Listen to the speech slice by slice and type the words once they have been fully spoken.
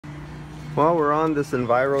Well, we're on this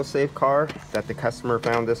Envirosafe car that the customer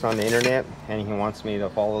found this on the internet, and he wants me to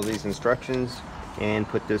follow these instructions and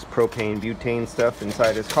put this propane butane stuff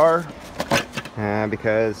inside his car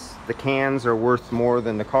because the cans are worth more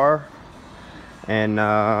than the car. And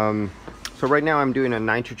so right now I'm doing a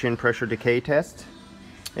nitrogen pressure decay test.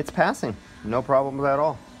 It's passing, no problems at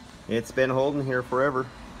all. It's been holding here forever,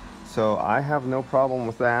 so I have no problem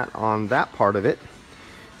with that on that part of it.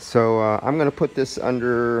 So I'm going to put this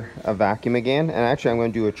under a vacuum again, and actually I'm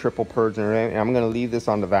going to do a triple purge, and I'm going to leave this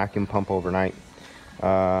on the vacuum pump overnight.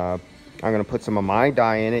 I'm going to put some of my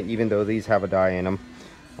dye in it, even though these have a dye in them.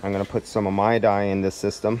 I'm going to put some of my dye in this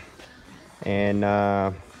system, and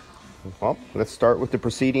well, let's start with the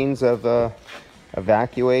proceedings of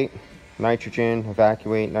evacuate nitrogen,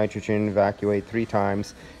 evacuate 3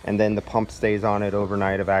 times, and then the pump stays on it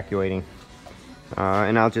overnight evacuating.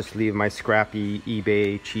 And I'll just leave my scrappy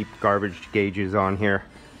eBay cheap garbage gauges on here.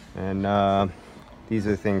 And these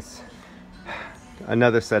are things,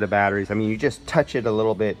 another set of batteries. I mean, you just touch it a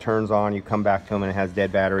little bit, turns on, you come back to them and it has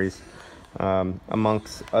dead batteries,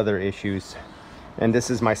 amongst other issues. And this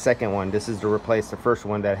is my second one. This is to replace the first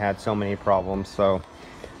one that had so many problems. So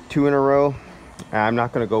 2 in a row. I'm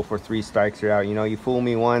not going to go for 3 strikes, you're out. You know, you fool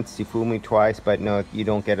me once, you fool me twice, but no, you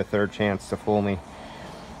don't get a third chance to fool me.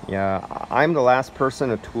 Yeah, I'm the last person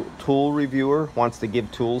a tool reviewer wants to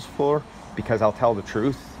give tools for, because I'll tell the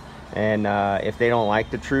truth. And if they don't like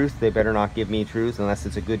the truth, they better not give me truth unless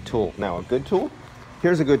it's a good tool. Now, a good tool,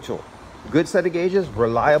 here's a good tool. Good set of gauges,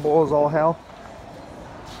 reliable as all hell.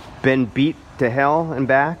 Been beat to hell and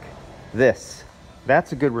back. That's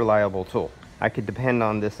a good reliable tool. I could depend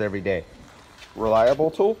on this every day. Reliable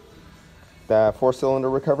tool, the 4-cylinder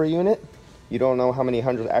recovery unit. You don't know how many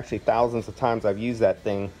hundreds, actually thousands of times I've used that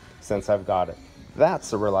thing since I've got it.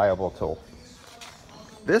 That's a reliable tool.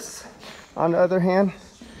 This, on the other hand,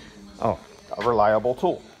 oh, a reliable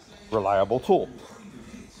tool. Reliable tool.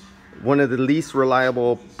 One of the least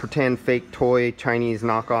reliable pretend fake toy Chinese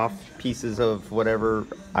knockoff pieces of whatever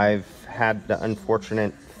I've had the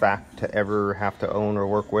unfortunate fact to ever have to own or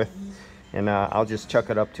work with. And I'll just chuck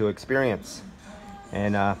it up to experience.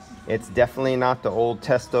 And it's definitely not the old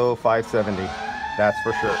Testo 570, that's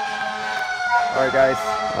for sure. All right, guys,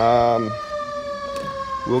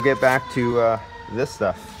 we'll get back to this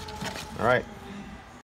stuff. All right.